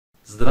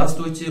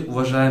Здравствуйте,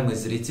 уважаемые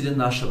зрители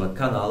нашего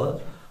канала.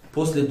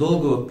 После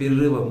долгого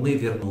перерыва мы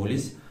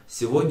вернулись.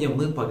 Сегодня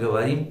мы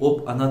поговорим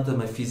об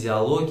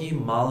анатомофизиологии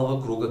малого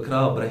круга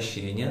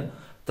кровообращения.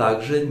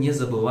 Также не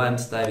забываем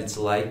ставить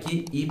лайки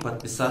и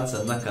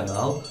подписаться на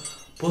канал.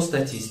 По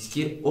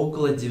статистике,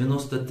 около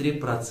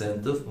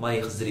 93%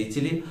 моих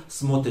зрителей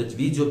смотрят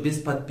видео без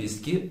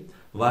подписки.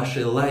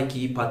 Ваши лайки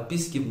и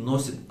подписки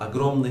вносят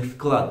огромный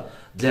вклад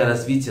для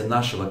развития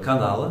нашего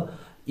канала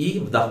и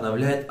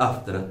вдохновляет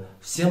автора.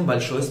 Всем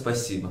большое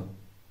спасибо.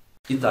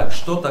 Итак,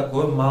 что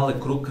такое малый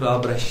круг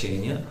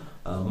кровообращения?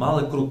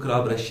 Малый круг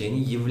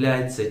кровообращения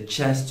является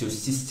частью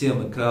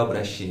системы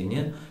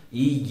кровообращения,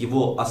 и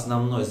его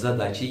основной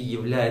задачей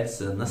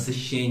является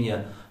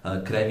насыщение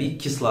крови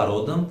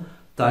кислородом,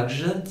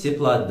 также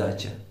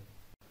теплоотдача.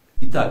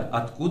 Итак,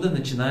 откуда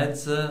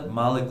начинается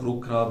малый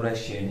круг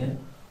кровообращения?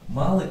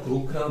 Малый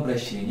круг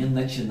кровообращения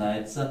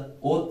начинается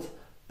от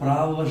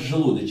правого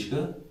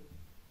желудочка.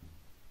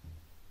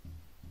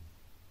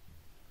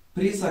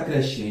 При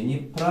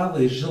сокращении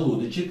правый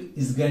желудочек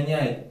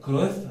изгоняет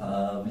кровь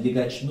в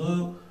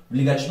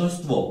легочной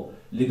ствол.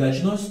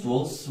 Легочной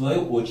ствол, в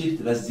свою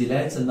очередь,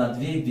 разделяется на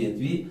две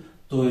ветви,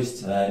 то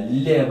есть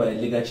левая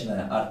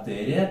легочная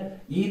артерия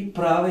и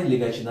правая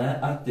легочная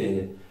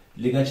артерия.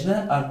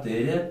 Легочная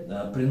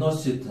артерия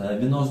приносит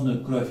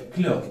венозную кровь к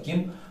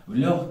легким, в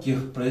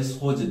легких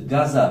происходит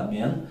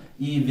газообмен,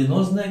 и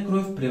венозная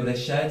кровь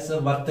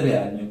превращается в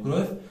артериальную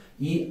кровь,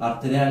 и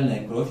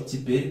артериальная кровь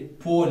теперь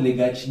по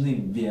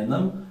легочным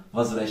венам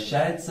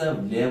возвращается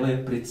в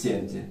левое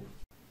предсердие.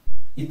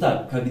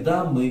 Итак,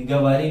 когда мы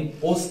говорим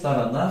о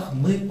сторонах,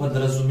 мы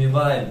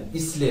подразумеваем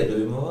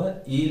исследуемого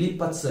или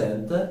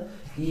пациента,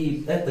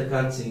 и эта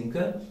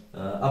картинка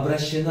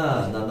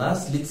обращена на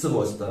нас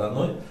лицевой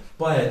стороной,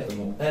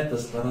 поэтому эта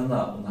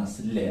сторона у нас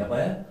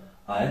левая,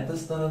 а эта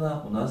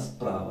сторона у нас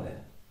правая.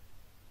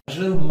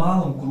 Также в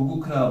малом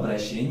кругу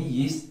кровообращения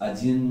есть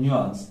один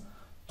нюанс.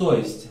 То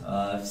есть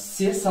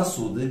все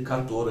сосуды,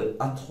 которые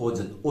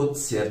отходят от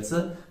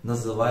сердца,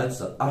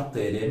 называются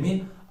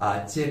артериями,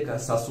 а те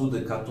сосуды,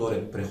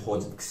 которые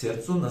приходят к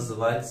сердцу,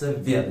 называются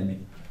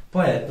венами.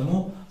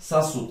 Поэтому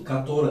сосуд,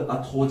 который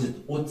отходит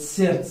от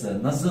сердца,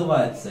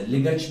 называется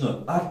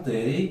легочной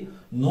артерией,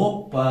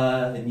 но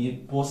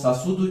по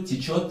сосуду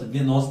течет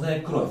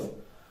венозная кровь.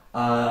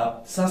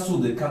 А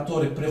сосуды,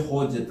 которые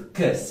приходят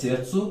к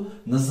сердцу,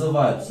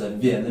 называются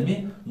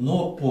венами,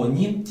 но по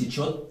ним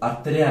течет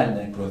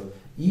артериальная кровь.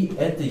 И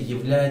это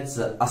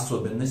является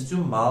особенностью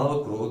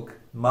малого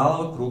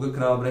круга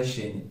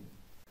кровообращения.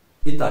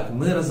 Итак,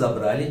 мы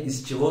разобрали,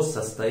 из чего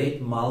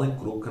состоит малый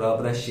круг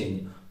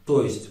кровообращения.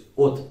 То есть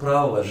от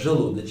правого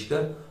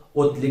желудочка,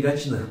 от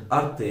легочных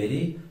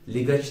артерий,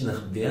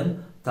 легочных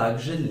вен,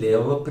 также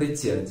левого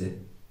предсердия.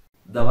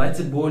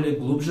 Давайте более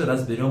глубже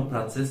разберем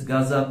процесс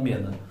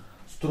газообмена.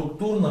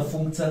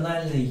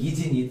 Структурно-функциональной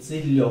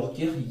единицей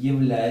легких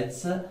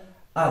является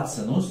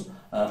ацинус.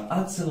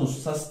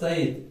 Ацинус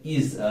состоит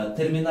из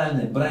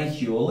терминальной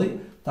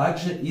бронхиолы,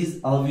 также из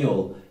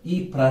алвеол.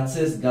 И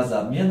процесс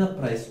газообмена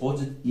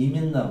происходит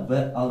именно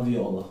в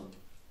алвеолах.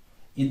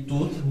 И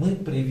тут мы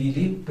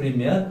привели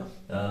пример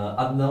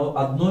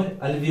одной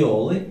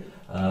альвеолы,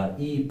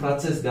 и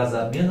процесс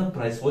газообмена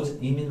происходит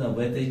именно в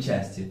этой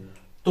части.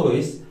 То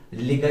есть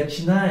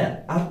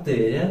легочная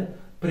артерия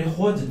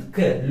приходит к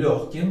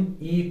легким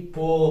и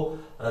по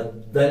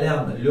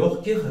долям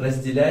легких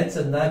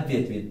разделяется на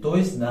ветви, то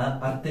есть на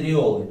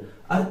артериолы.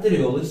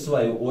 Артериолы, в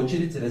свою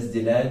очередь,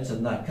 разделяются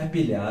на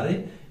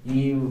капилляры,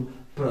 и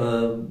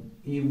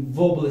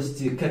в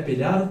области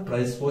капилляров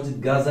происходит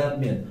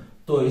газообмен.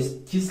 То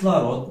есть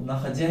кислород,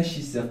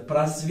 находящийся в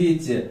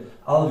просвете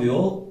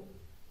алвеол,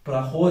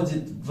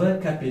 проходит в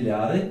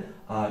капилляры,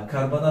 а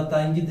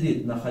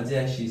карбонатоангидрид,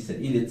 находящийся,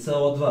 или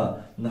СО2,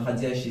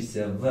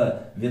 находящийся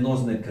в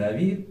венозной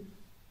крови,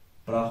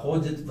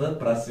 проходит в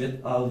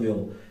просвет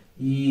алвеол.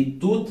 И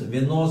тут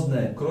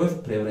венозная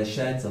кровь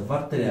превращается в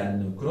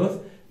артериальную кровь,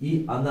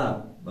 и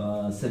она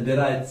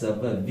собирается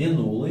в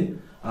венулы,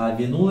 а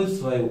венулы, в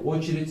свою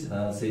очередь,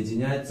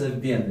 соединяются в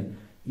вены.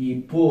 И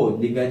по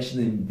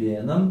легочным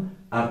венам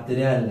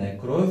артериальная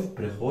кровь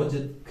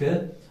приходит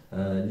к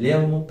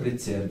левому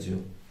предсердию.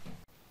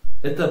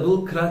 Это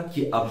был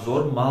краткий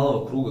обзор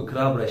малого круга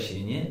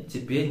кровообращения.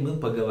 Теперь мы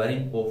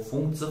поговорим о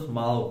функциях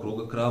малого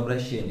круга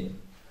кровообращения.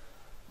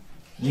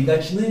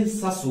 Легочные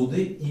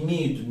сосуды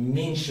имеют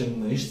меньше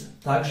мышц,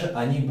 также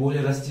они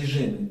более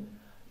растяжимы.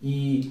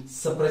 И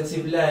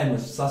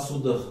сопротивляемость в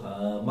сосудах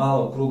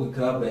малого круга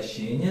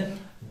кровообращения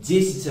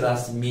 10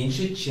 раз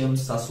меньше, чем в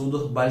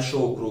сосудах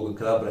большого круга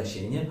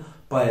кровообращения.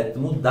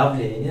 Поэтому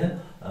давление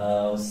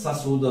в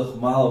сосудах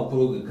малого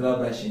круга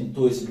кровообращения,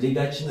 то есть в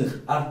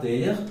легочных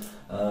артериях,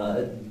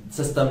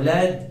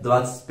 составляет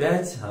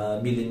 25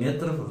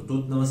 мм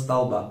ртутного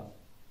столба.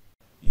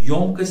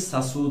 Емкость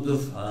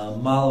сосудов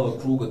малого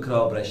круга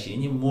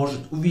кровообращения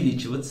может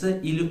увеличиваться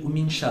или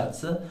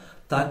уменьшаться.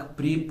 Так,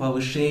 при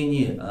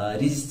повышении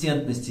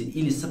резистентности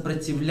или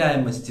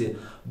сопротивляемости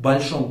в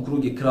большом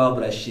круге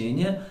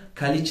кровообращения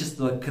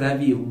количество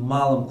крови в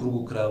малом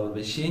кругу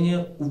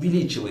кровообращения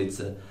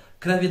увеличивается.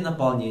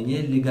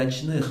 Кровенаполнение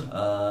легочных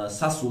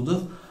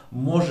сосудов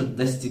может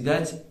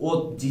достигать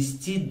от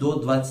 10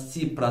 до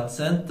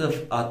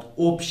 20% от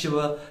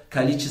общего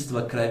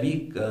количества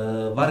крови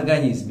в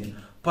организме.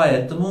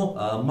 Поэтому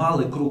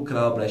малый круг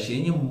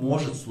кровообращения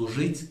может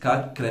служить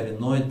как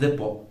кровяное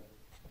депо.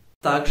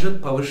 Также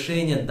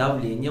повышение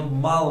давления в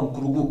малом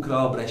кругу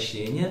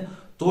кровообращения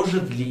тоже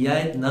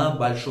влияет на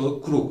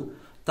большой круг.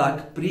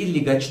 Так, при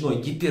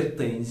легочной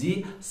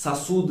гипертензии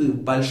сосуды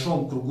в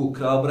большом кругу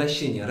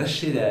кровообращения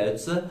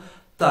расширяются,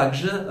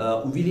 также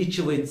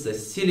увеличивается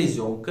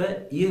селезенка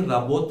и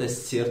работа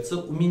сердца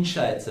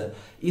уменьшается.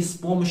 И с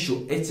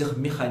помощью этих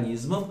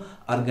механизмов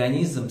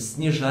организм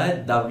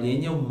снижает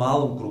давление в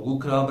малом кругу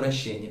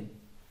кровообращения.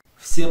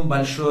 Всем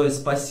большое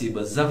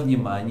спасибо за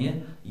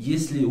внимание.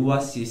 Если у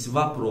вас есть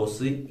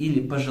вопросы или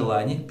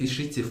пожелания,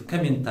 пишите в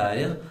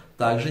комментариях.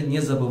 Также не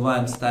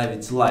забываем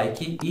ставить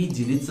лайки и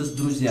делиться с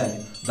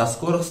друзьями. До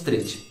скорых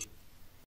встреч!